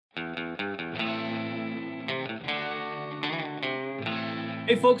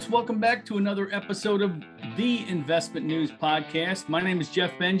Hey folks, welcome back to another episode of the Investment News Podcast. My name is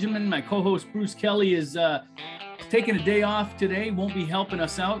Jeff Benjamin. My co-host Bruce Kelly is taking a day off today, won't be helping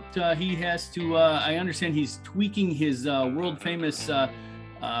us out. He has to, I understand he's tweaking his world famous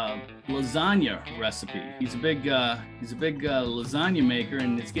lasagna recipe. He's a big lasagna maker,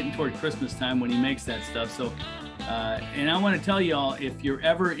 and it's getting toward Christmas time when he makes that stuff. So, and I want to tell y'all, if you're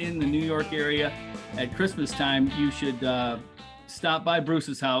ever in the New York area at Christmas time, you should stop by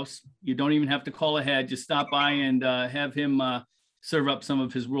Bruce's house. You don't even have to call ahead. Just stop by and have him serve up some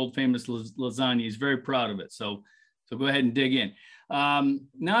of his world famous lasagna. He's very proud of it. So go ahead and dig in.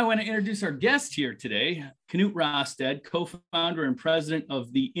 Now I want to introduce our guest here today, Knut Rostad, co-founder and president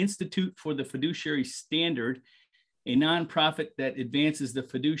of the Institute for the Fiduciary Standard, a nonprofit that advances the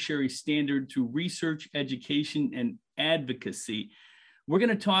fiduciary standard through research, education, and advocacy. I'm going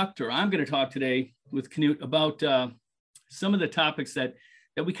to talk today with Knut about some of the topics that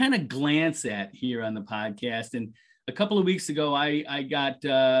we kind of glance at here on the podcast. And a couple of weeks ago,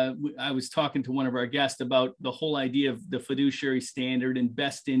 I was talking to one of our guests about the whole idea of the fiduciary standard and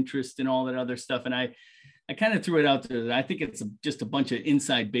best interest and all that other stuff. And I kind of threw it out there that I think it's just a bunch of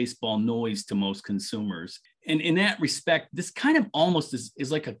inside baseball noise to most consumers. And in that respect, this kind of almost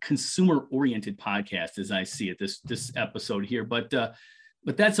is like a consumer-oriented podcast as I see it, this episode here. But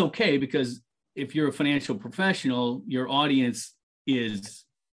that's okay, because if you're a financial professional, your audience is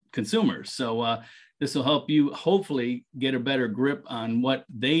consumers. So this will help you hopefully get a better grip on what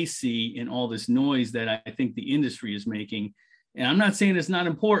they see in all this noise that I think the industry is making. And I'm not saying it's not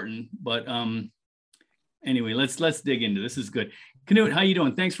important, but anyway, let's dig into this. This is good. Knut, how you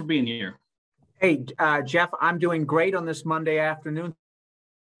doing? Thanks for being here. Hey, Jeff, I'm doing great on this Monday afternoon.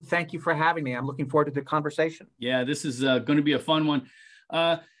 Thank you for having me. I'm looking forward to the conversation. Yeah, this is going to be a fun one.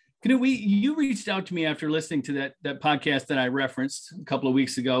 Knut, you reached out to me after listening to that podcast that I referenced a couple of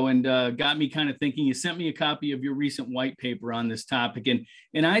weeks ago, and got me kind of thinking. You sent me a copy of your recent white paper on this topic, and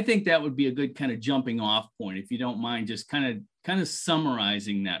I think that would be a good kind of jumping off point, if you don't mind, just kind of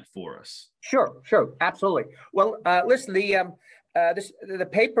summarizing that for us. Sure, absolutely. Well, listen, the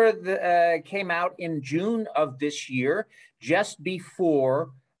paper came out in June of this year, just before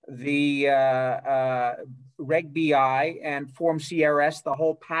the Reg BI and Form CRS, the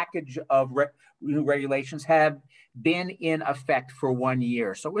whole package of new regulations, have been in effect for 1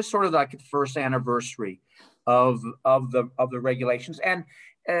 year. So it was sort of like the first anniversary of the regulations. And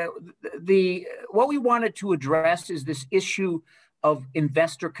what we wanted to address is this issue of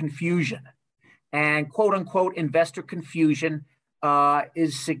investor confusion. And quote unquote investor confusion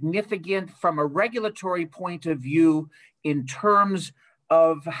is significant from a regulatory point of view in terms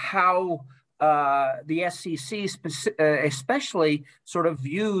of how the SEC especially sort of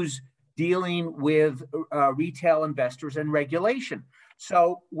views dealing with retail investors and regulation.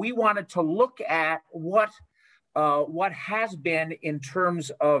 So we wanted to look at what has been in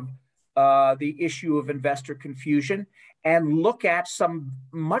terms of the issue of investor confusion, and look at some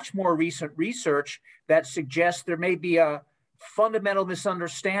much more recent research that suggests there may be a fundamental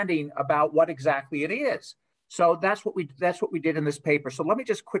misunderstanding about what exactly it is. So that's what we did in this paper. So let me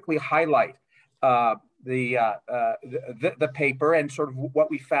just quickly highlight the paper and sort of what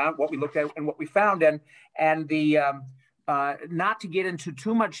we found, what we looked at, and what we found, and the not to get into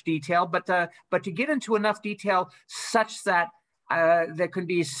too much detail, but to get into enough detail such that there can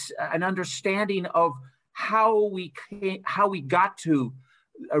be an understanding of how we got to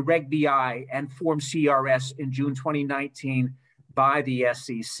a Reg BI and Form CRS in June 2019 by the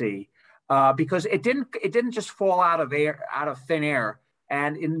SEC. Because it didn't just fall out of thin air,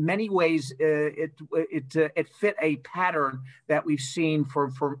 and in many ways it fit a pattern that we've seen for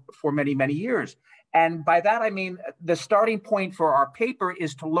many years. And by that I mean the starting point for our paper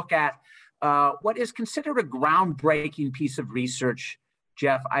is to look at what is considered a groundbreaking piece of research,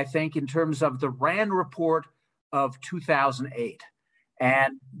 Jeff, I think, in terms of the RAND report of 2008.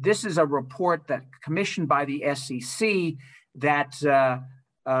 And this is a report that commissioned by the SEC that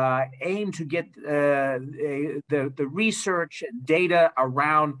aim to get the research and data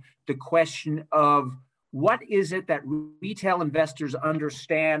around the question of what is it that retail investors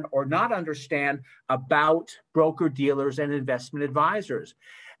understand or not understand about broker-dealers and investment advisors.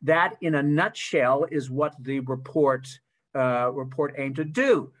 That, in a nutshell, is what the report aimed to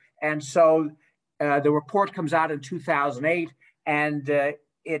do. And so the report comes out in 2008, and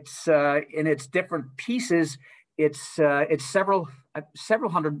it's in its different pieces. It's several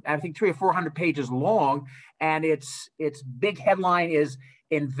hundred, I think 300 or 400 pages long, and its big headline is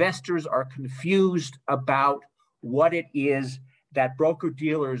 "Investors are confused about what it is that broker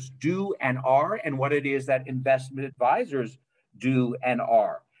dealers do and are, and what it is that investment advisors do, and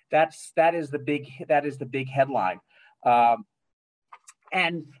are. That is the big headline.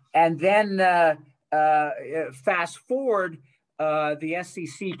 And then fast forward, the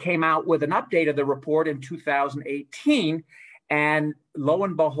SEC came out with an update of the report in 2018, and lo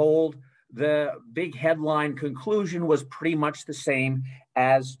and behold, the big headline conclusion was pretty much the same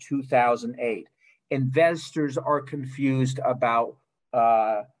as 2008. Investors are confused about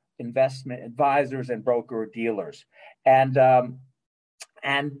investment advisors and broker dealers, and that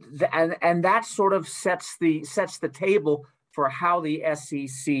sort of sets the table for how the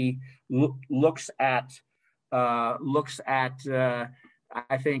SEC looks at I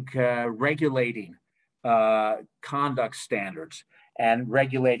think regulating conduct standards and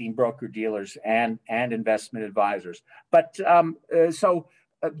regulating broker dealers and investment advisors. But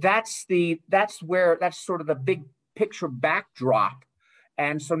that's sort of the big picture backdrop.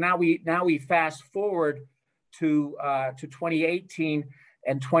 And so now we fast forward to 2018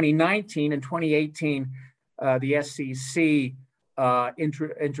 and 2019. In 2018, the SEC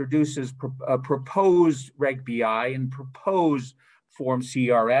introduces proposed Reg BI and proposed Form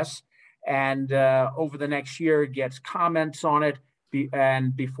CRS, and over the next year gets comments on it,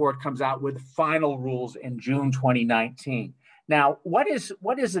 and before it comes out with final rules in June 2019. Now, what is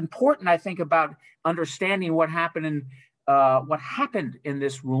important, I think, about understanding what happened in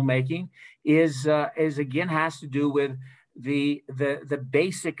this rulemaking is again has to do with the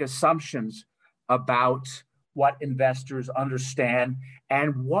basic assumptions about what investors understand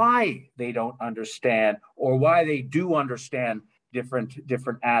and why they don't understand, or why they do understand different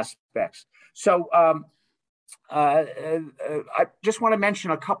aspects. So I just want to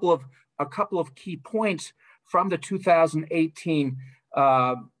mention a couple of key points from the 2018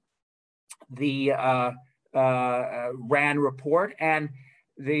 RAND report, and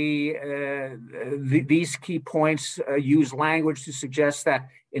these key points use language to suggest that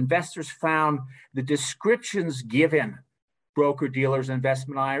investors found the descriptions given broker dealers and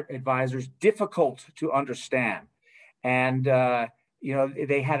investment advisors difficult to understand, and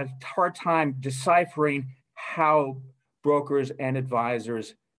they had a hard time deciphering how brokers and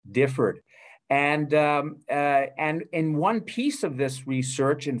advisors differed. And in one piece of this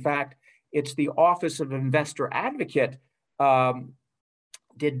research, in fact, it's the Office of Investor Advocate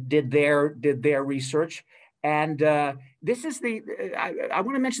did their research, and this is I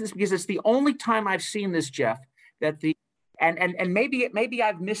want to mention this because it's the only time I've seen this, Jeff. And maybe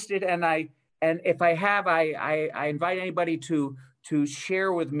I've missed it, and if I have, I invite anybody to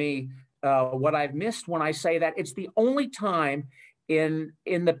share with me what I've missed when I say that it's the only time in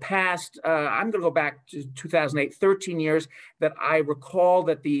the past, I'm going to go back to 2008, 13 years, that I recall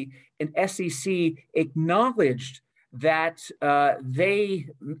that the SEC acknowledged that the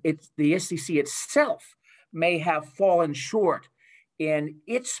SEC itself may have fallen short in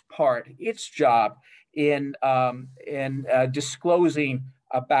its job in disclosing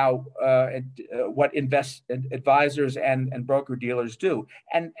about what advisors and broker dealers do.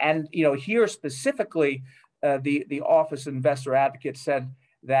 And here specifically, the Office of Investor Advocate said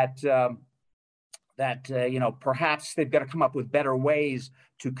that perhaps they've got to come up with better ways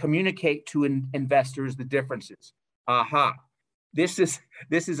to communicate to investors the differences. This is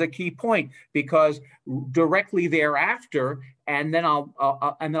a key point, because directly thereafter, and then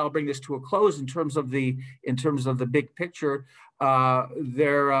I'll bring this to a close in terms of the big picture.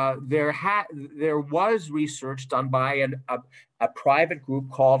 There was research done by a private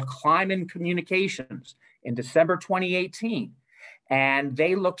group called Kleiman Communications in December 2018, and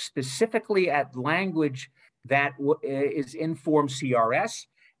they looked specifically at language that is in Form CRS,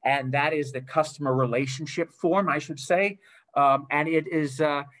 and that is the customer relationship form, I should say, and it is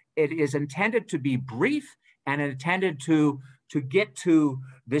intended to be brief and intended to get to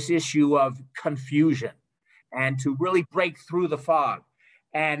this issue of confusion and to really break through the fog.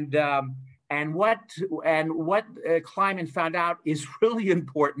 And what Kleiman found out is really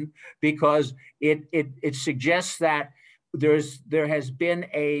important, because it suggests that there has been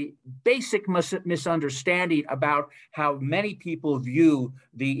a basic misunderstanding about how many people view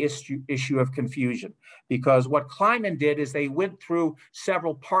the issue of confusion. Because what Kleiman did is they went through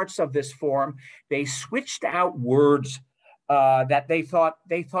several parts of this form. They switched out words that they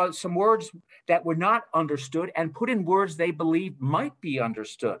thought some words that were not understood, and put in words they believed might be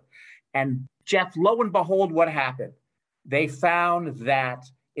understood. And Jeff, lo and behold, what happened? They found that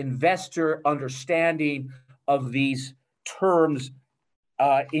investor understanding of these terms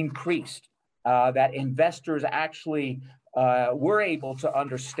increased, that investors actually were able to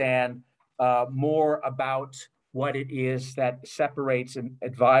understand more about what it is that separates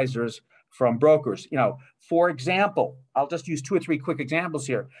advisors from brokers. For example, I'll just use 2 or 3 quick examples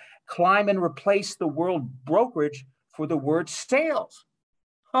here. Kleiman replaced the word brokerage for the word sales.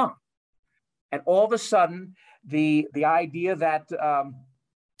 And all of a sudden, the idea that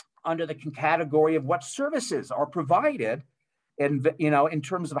under the category of what services are provided, and in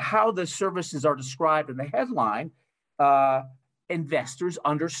terms of how the services are described in the headline, investors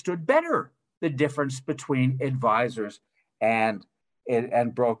understood better the difference between advisors and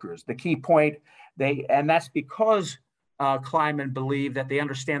brokers. The key point, and that's because Kleiman believed that they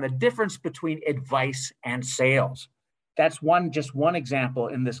understand the difference between advice and sales. That's just one example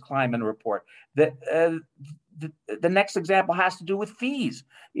in this Kleiman report. The next example has to do with fees.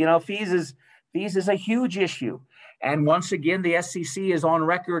 Fees is a huge issue. And once again, the SEC is on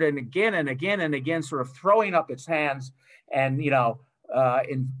record and again, sort of throwing up its hands and,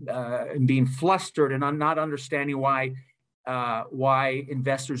 in being flustered and not understanding why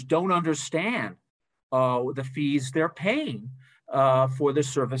investors don't understand the fees they're paying for the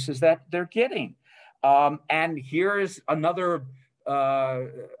services that they're getting. And here's another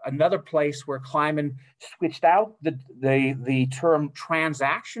place where Kleiman switched out the term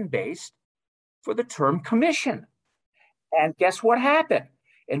transaction-based for the term commission. And guess what happened?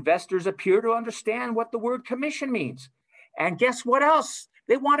 Investors appear to understand what the word commission means. And guess what else?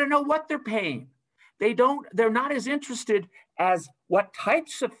 They want to know what they're paying. They're not as interested as what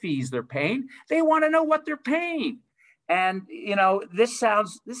types of fees they're paying. They want to know what they're paying. And, this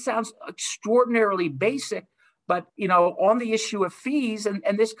sounds extraordinarily basic, but, on the issue of fees,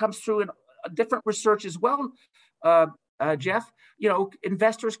 and this comes through in different research as well, Jeff,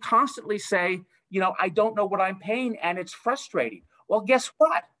 investors constantly say, I don't know what I'm paying, and it's frustrating. Well, guess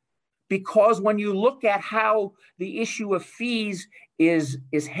what? Because when you look at how the issue of fees is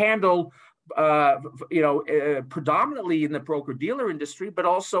handled, predominantly in the broker-dealer industry, but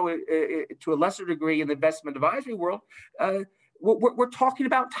also to a lesser degree in the investment advisory world, we're talking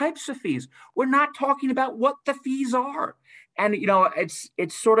about types of fees. We're not talking about what the fees are, and it's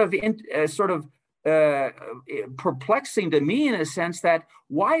sort of perplexing to me in a sense that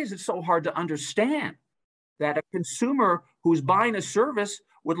why is it so hard to understand that a consumer who's buying a service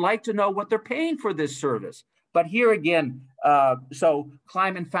would like to know what they're paying for this service? But here again, so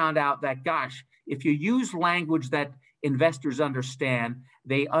Kleiman found out that, gosh, if you use language that investors understand,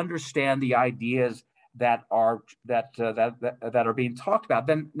 they understand the ideas that are being talked about.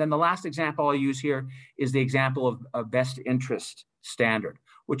 Then the last example I'll use here is the example of best interest standard,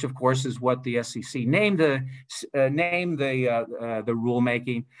 which of course is what the SEC named the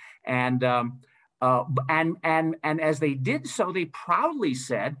rulemaking, and as they did so, they proudly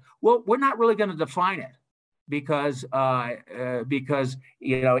said, well, we're not really going to define it because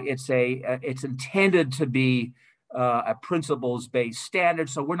it's intended to be a principles-based standard,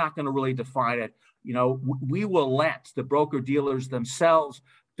 so we're not going to really define it. We will let the broker-dealers themselves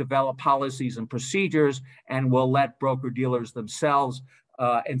develop policies and procedures, and we'll let broker-dealers themselves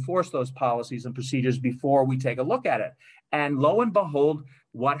enforce those policies and procedures before we take a look at it. And lo and behold,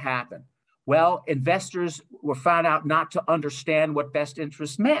 what happened? Well, investors were found out not to understand what best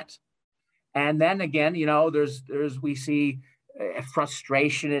interest meant. And then again, we see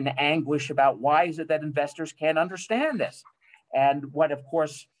frustration and anguish about why is it that investors can't understand this? And what, of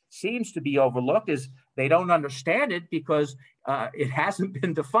course, seems to be overlooked is they don't understand it because it hasn't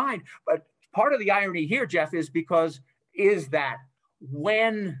been defined. But part of the irony here, Jeff, is that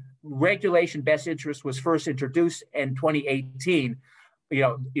when regulation best interest was first introduced in 2018, we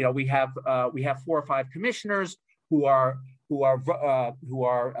have 4 or 5 commissioners who are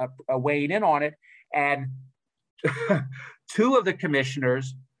weighing in on it, and 2 of the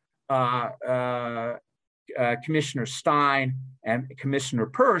commissioners, Commissioner Stein and Commissioner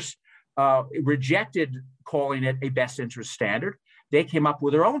Peirce, rejected calling it a best interest standard. They came up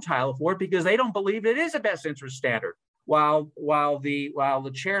with their own title for it because they don't believe it is a best interest standard, while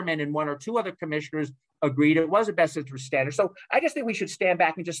the chairman and 1 or 2 other commissioners agreed it was a best interest standard. So I just think we should stand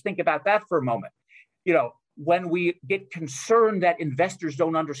back and just think about that for a moment. When we get concerned that investors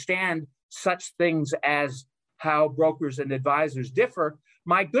don't understand such things as how brokers and advisors differ,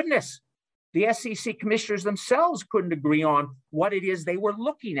 my goodness, the SEC commissioners themselves couldn't agree on what it is they were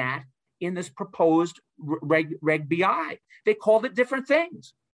looking at in this proposed Reg BI. They called it different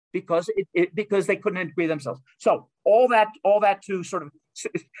things because they couldn't agree themselves. So all that to sort of,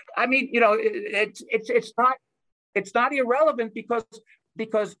 I mean, it's not irrelevant because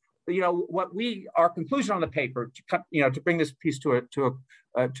our conclusion on the paper, to bring this piece to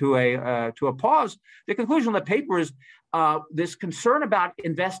a pause, the conclusion on the paper is this concern about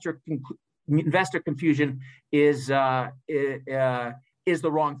investor confusion is the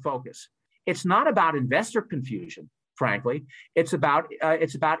wrong focus. It's not about investor confusion, frankly. It's about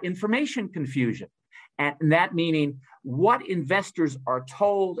information confusion, and that meaning what investors are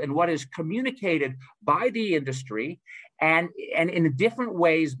told and what is communicated by the industry and in different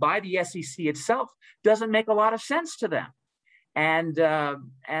ways by the SEC itself doesn't make a lot of sense to them. And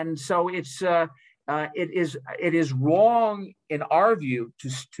so it is wrong in our view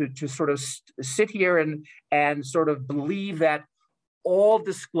to sort of sit here and sort of believe that all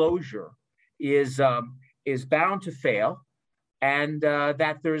disclosure is bound to fail, and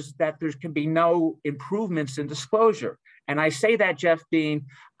that there can be no improvements in disclosure. And I say that, Jeff, being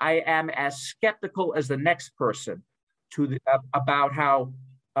I am as skeptical as the next person about how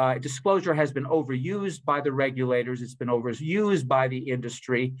disclosure has been overused by the regulators. It's been overused by the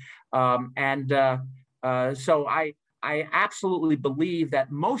industry. So I absolutely believe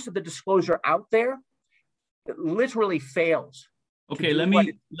that most of the disclosure out there literally fails. Okay, let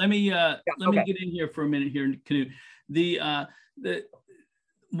me get in here for a minute here, Knut.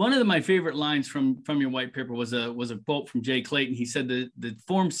 One of my favorite lines from your white paper was a quote from Jay Clayton. He said the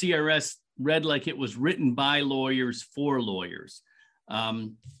form CRS read like it was written by lawyers for lawyers.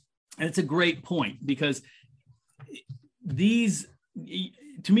 And it's a great point, because to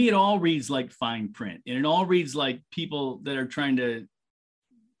me, it all reads like fine print, and it all reads like people that are trying to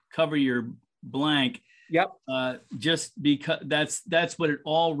cover your blank. Yep. Just because that's what it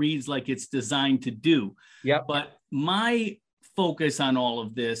all reads like it's designed to do. Yep. But my focus on all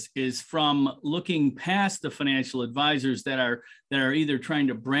of this is from looking past the financial advisors that are either trying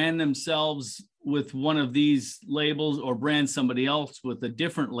to brand themselves with one of these labels or brand somebody else with a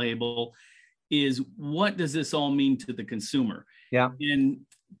different label, is what does this all mean to the consumer? Yeah. And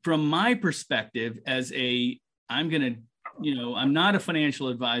from my perspective, I'm not a financial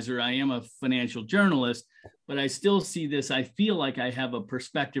advisor. I am a financial journalist, but I still see this. I feel like I have a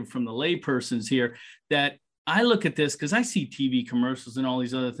perspective from the laypersons here, that I look at this because I see TV commercials and all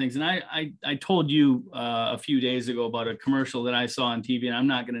these other things. And I told you a few days ago about a commercial that I saw on TV, and I'm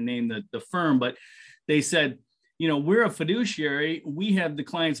not going to name the firm, but they said, we're a fiduciary. We have the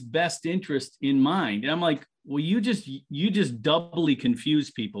client's best interest in mind. And I'm like, well, you just doubly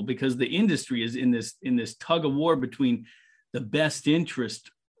confuse people, because the industry is in this tug of war between the best interest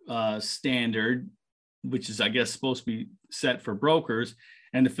standard, which is, I guess, supposed to be set for brokers,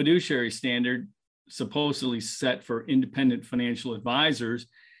 and the fiduciary standard, supposedly set for independent financial advisors.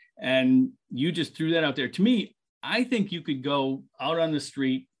 And you just threw that out there. To me, I think you could go out on the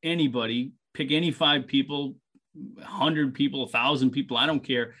street, anybody, pick any 5 people, 100 people, 1,000 people, I don't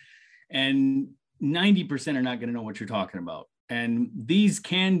care, and 90% are not going to know what you're talking about. And you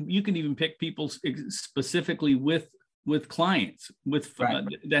can even pick people specifically with clients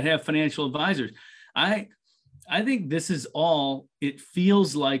that have financial advisors. I think this is all it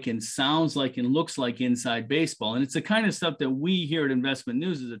feels like and sounds like and looks like inside baseball. And it's the kind of stuff that we here at Investment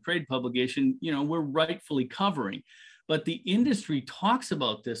News, as a trade publication, we're rightfully covering. But the industry talks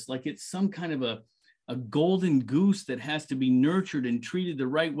about this like it's some kind of a golden goose that has to be nurtured and treated the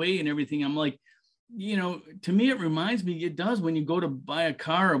right way and everything. I'm like, to me, it reminds me, it does, when you go to buy a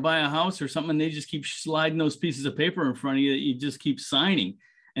car or buy a house or something, they just keep sliding those pieces of paper in front of you that you just keep signing,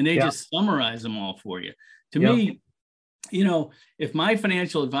 and they just summarize them all for you. To me, if my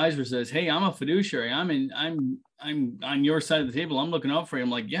financial advisor says, "Hey, I'm a fiduciary, I'm on your side of the table, I'm looking out for you," I'm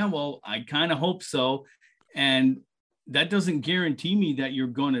like, yeah, well, I kind of hope so. And that doesn't guarantee me that you're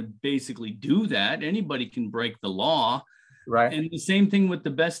going to basically do that. Anybody can break the law. Right. And the same thing with the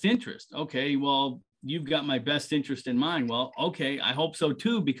best interest. Okay, well, you've got my best interest in mind. Well, okay, I hope so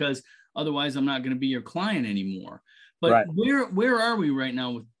too, because otherwise I'm not going to be your client anymore. But where are we right now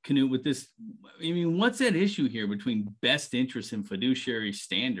with Knut with this? I mean, what's at issue here between best interest and fiduciary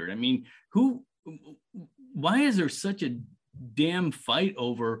standard? I mean, why is there such a damn fight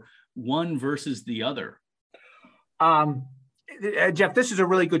over one versus the other? Jeff, this is a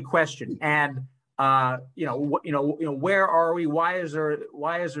really good question. And where are we? Why is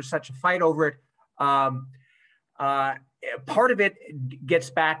there such a fight over it? Part of it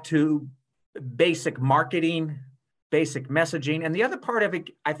gets back to basic marketing, basic messaging, and the other part of it,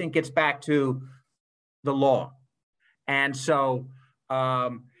 I think, gets back to the law. And so,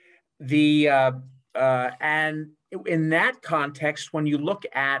 and in that context, when you look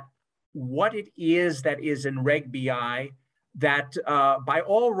at what it is that is in Reg BI, that by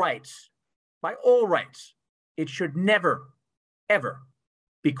all rights, it should never, ever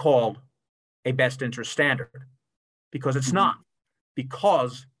be called a best interest standard, because it's not.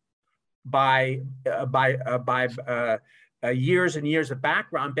 Because by years and years of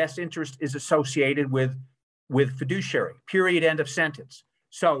background, best interest is associated with fiduciary. Period. End of sentence.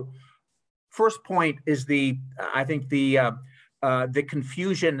 So first point is I think the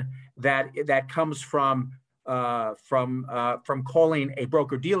confusion that comes from calling a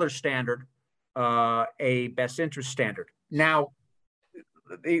broker-dealer standard a best interest standard. Now,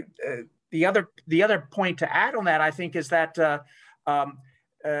 the other point to add on that, I think, is that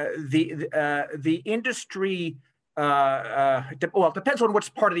the industry. Well, it depends on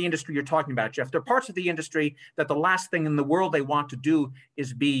which part of the industry you're talking about, Jeff. There are parts of the industry that the last thing in the world they want to do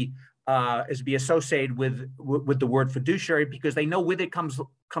is be associated with the word fiduciary, because they know with it comes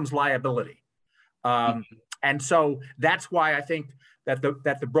liability, and so that's why I think that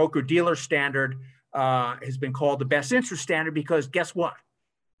the broker-dealer standard has been called the best interest standard, because guess what?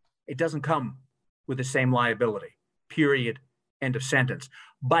 It doesn't come with the same liability. Period. End of sentence.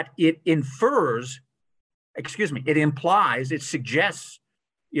 But it implies, it suggests,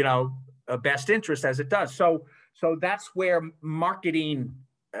 a best interest as it does. So that's where marketing,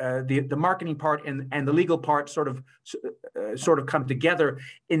 the marketing part and the legal part sort of come together.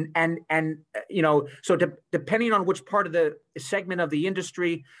 So depending on which part of the segment of the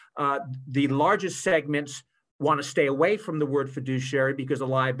industry, the largest segments want to stay away from the word fiduciary because of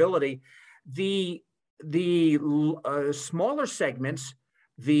liability. The smaller segments,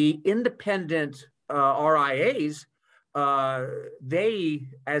 the independent RIAs, they,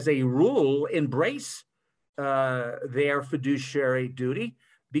 as a rule, embrace their fiduciary duty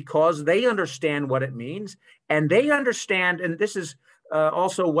because they understand what it means, and they understand. And this is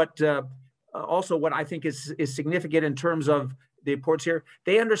also what I think is significant in terms of the importance here.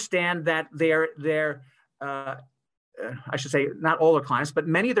 They understand that their I should say, not all their clients, but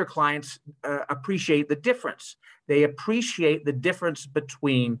many of their clients appreciate the difference. They appreciate the difference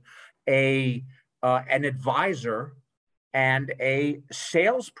between an advisor and a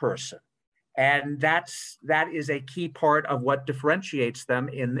salesperson, and that is a key part of what differentiates them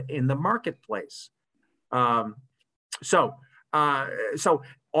in the marketplace. So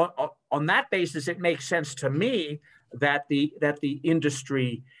on that basis, it makes sense to me that the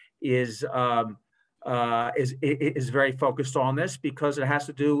industry is very focused on this, because it has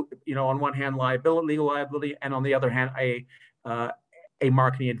to do, on one hand, legal liability, and on the other hand, a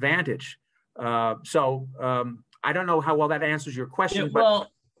marketing advantage. I don't know how well that answers your question. Yeah,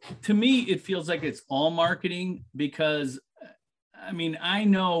 well, to me, it feels like it's all marketing, because, I mean, I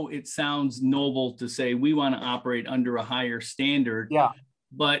know it sounds noble to say we want to operate under a higher standard. Yeah.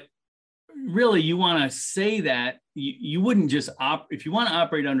 But really, you want to say that you wouldn't just if you want to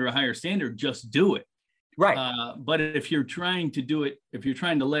operate under a higher standard, just do it. Right. But if you're trying to do it, if you're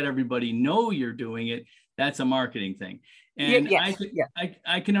trying to let everybody know you're doing it, that's a marketing thing. And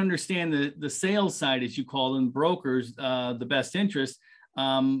I can understand the sales side, as you call them, brokers, the best interest.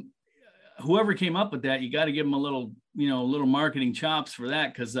 Whoever came up with that, you got to give them a little marketing chops for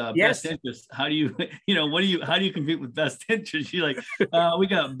that, because best interest. How do you, how do you compete with best interest? You're like, we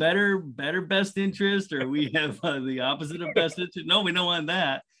got better best interest, or we have the opposite of best interest. No, we don't want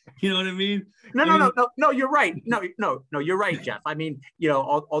that. You know what I mean? No, you're right. No, you're right, Jeff. I mean,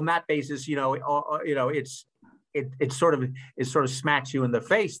 on that basis, it sort of smacks you in the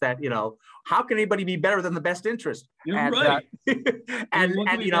face that, how can anybody be better than the best interest? You're right. And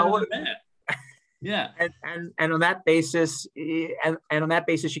yeah. And on that basis, and on that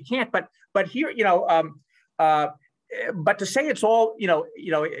basis, you can't. But here, but to say it's all,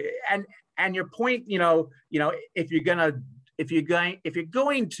 and your point, if you're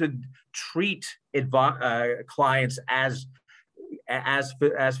going to treat clients as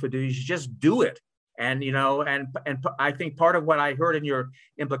fiduciaries, just do it. And I think part of what I heard in your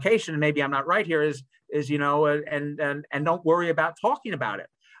implication, maybe I'm not right here, is and don't worry about talking about it.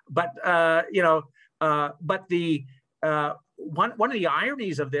 But but the one of the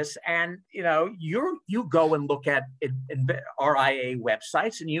ironies of this, and you go and look at RIA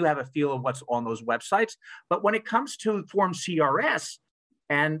websites, and you have a feel of what's on those websites. But when it comes to Form CRS,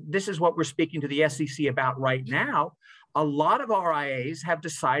 and this is what we're speaking to the SEC about right now, a lot of RIAs have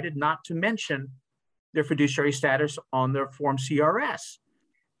decided not to mention their fiduciary status on their Form CRS.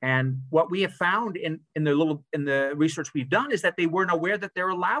 And what we have found in the research we've done is that they weren't aware that they're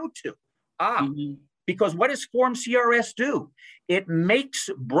allowed to. Because what does Form CRS do? It makes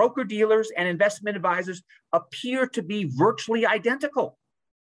broker-dealers and investment advisors appear to be virtually identical.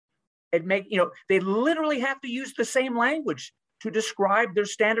 They literally have to use the same language to describe their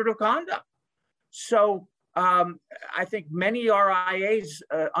standard of conduct. So I think many RIAs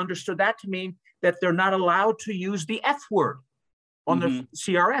understood that to mean that they're not allowed to use the F word on the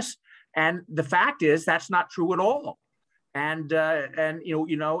CRS, and the fact is that's not true at all. And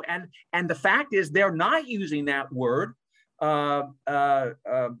the fact is they're not using that word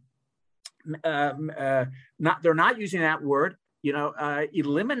they're not using that word,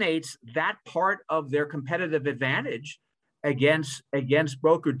 eliminates that part of their competitive advantage against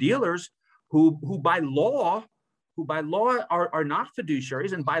broker dealers who by law are not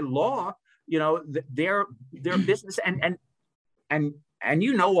fiduciaries, and by law, their business and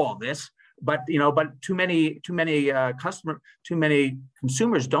all this, but too many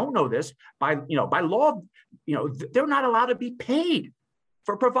consumers don't know this. By law, they're not allowed to be paid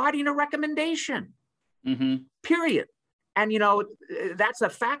for providing a recommendation. Mm-hmm. Period. And that's a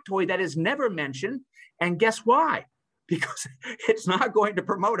factoid that is never mentioned. And guess why? Because it's not going to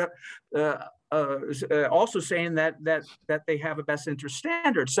promote also saying that they have a best interest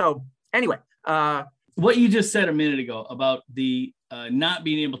standard. So anyway, what you just said a minute ago about the not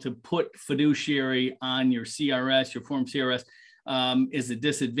being able to put fiduciary on your CRS, your form CRS, is a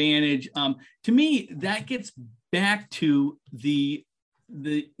disadvantage. To me, that gets back to the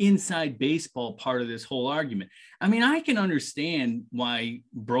inside baseball part of this whole argument. I mean, I can understand why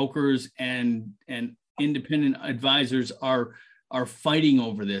brokers and independent advisors are fighting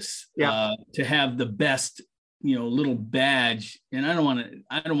over this, to have the best, little badge. And I don't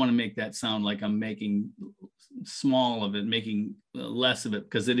want to make that sound like I'm making small of it, making less of it,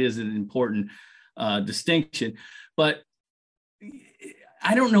 because it is an important distinction. But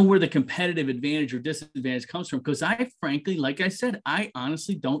I don't know where the competitive advantage or disadvantage comes from, because I frankly, like I said, I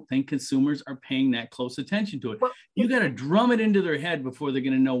honestly don't think consumers are paying that close attention to it. Well, you got to drum it into their head before they're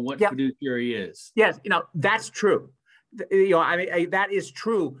going to know what fiduciary is. Yes, that's true. That is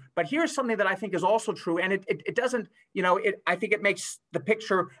true. But here's something that I think is also true, and it doesn't, I think it makes the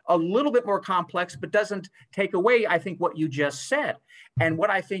picture a little bit more complex, but doesn't take away, I think, what you just said. And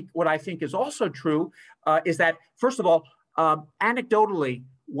what I think is also true is that, first of all, anecdotally,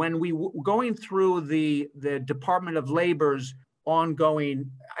 when we going through the Department of Labor's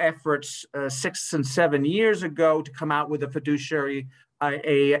ongoing efforts 6 and 7 years ago to come out with a fiduciary,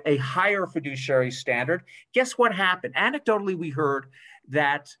 a higher fiduciary standard, guess what happened? Anecdotally, we heard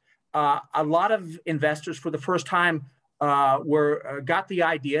that a lot of investors, for the first time, got the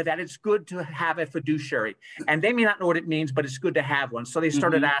idea that it's good to have a fiduciary, and they may not know what it means, but it's good to have one. So they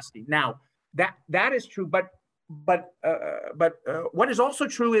started asking. Now, that is true, but what is also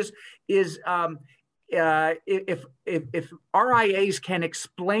true is if RIAs can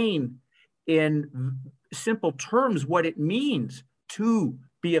explain in simple terms what it means to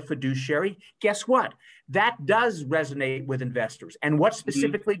be a fiduciary, guess what? That does resonate with investors. And what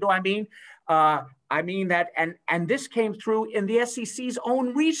specifically do I mean? I mean that, and this came through in the SEC's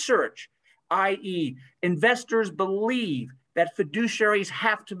own research, i.e., investors believe that fiduciaries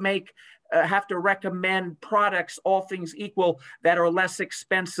have to recommend products, all things equal, that are less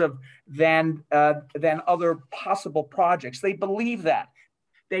expensive than other possible projects. They believe that.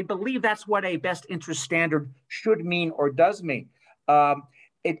 They believe that's what a best interest standard should mean or does mean.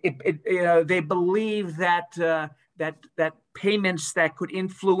 They believe that payments that could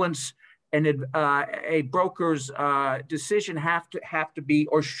influence a broker's decision have to be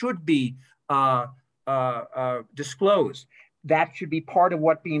or should be disclosed. That should be part of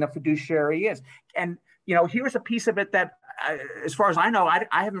what being a fiduciary is. And here's a piece of it that, as far as I know, I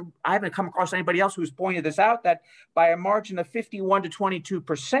haven't come across anybody else who's pointed this out, that by a margin of 51 to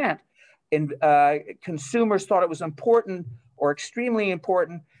 22%, consumers thought it was important or extremely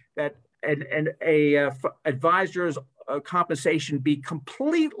important that a advisor's compensation be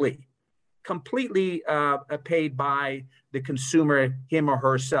completely paid by the consumer, him or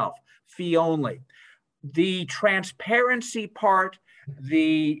herself, fee only. The transparency part,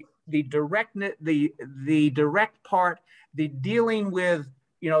 the direct part, the dealing with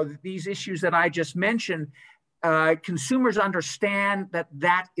these issues that I just mentioned, consumers understand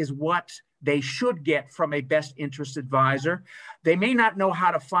that is what they should get from a best interest advisor. They may not know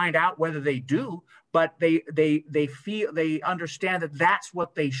how to find out whether they do, but they understand that that's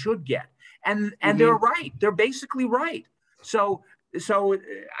what they should get, and they're right. They're basically right. So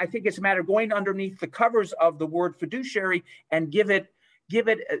I think it's a matter of going underneath the covers of the word fiduciary and give it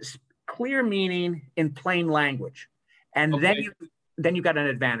a clear meaning in plain language, and then you got an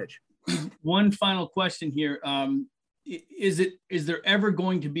advantage. One final question here: is there ever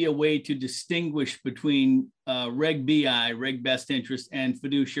going to be a way to distinguish between Reg BI, Reg Best Interest, and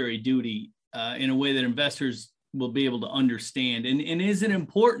fiduciary duty in a way that investors will be able to understand? And is it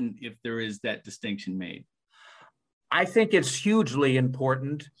important if there is that distinction made? I think it's hugely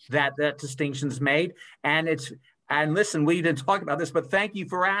important that distinction is made, and listen, we didn't talk about this, but thank you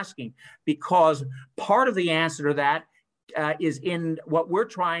for asking, because part of the answer to that is in what we're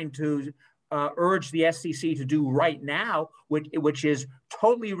trying to urge the SEC to do right now, which is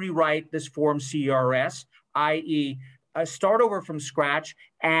totally rewrite this Form CRS, i.e., start over from scratch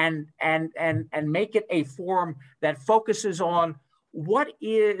and make it a form that focuses on what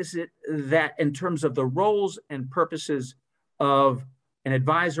is it that, in terms of the roles and purposes of an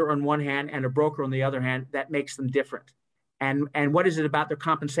advisor on one hand and a broker on the other hand, that makes them different. And what is it about their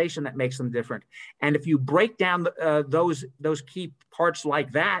compensation that makes them different? And if you break down those key parts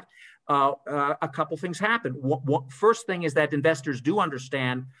like that, a couple things happen. First thing is that investors do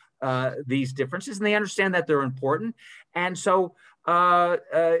understand these differences, and they understand that they're important. And so, so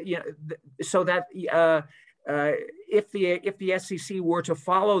that if the SEC were to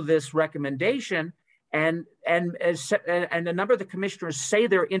follow this recommendation, and a number of the commissioners say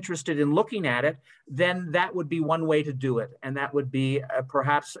they're interested in looking at it, then that would be one way to do it, and that would be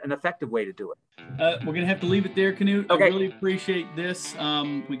perhaps an effective way to do it. We're going to have to leave it there, Knut. Okay. I really appreciate this.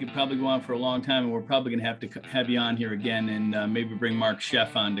 We could probably go on for a long time, and we're probably going to have you on here again, and maybe bring Mark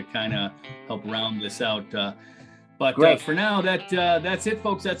Sheff on to kind of help round this out. But for now, that's it,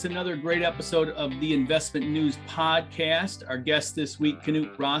 folks. That's another great episode of the Investment News Podcast. Our guest this week,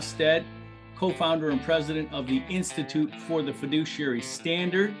 Knut Rostad, co-founder and president of the Institute for the Fiduciary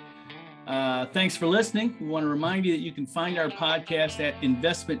Standard. Thanks for listening. We want to remind you that you can find our podcast at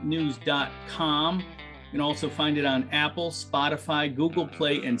investmentnews.com. You can also find it on Apple, Spotify, Google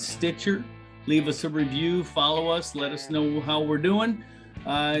Play, and Stitcher. Leave us a review, follow us, let us know how we're doing.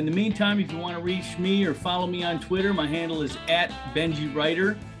 In the meantime, if you want to reach me or follow me on Twitter, my handle is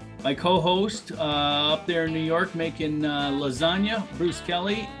 @BenjiWriter. My co-host up there in New York making lasagna, Bruce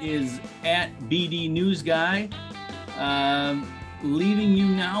Kelly, is @BDNewsGuy. Leaving you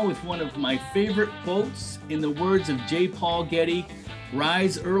now with one of my favorite quotes in the words of J. Paul Getty: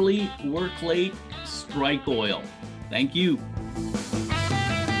 "Rise early, work late, strike oil." Thank you.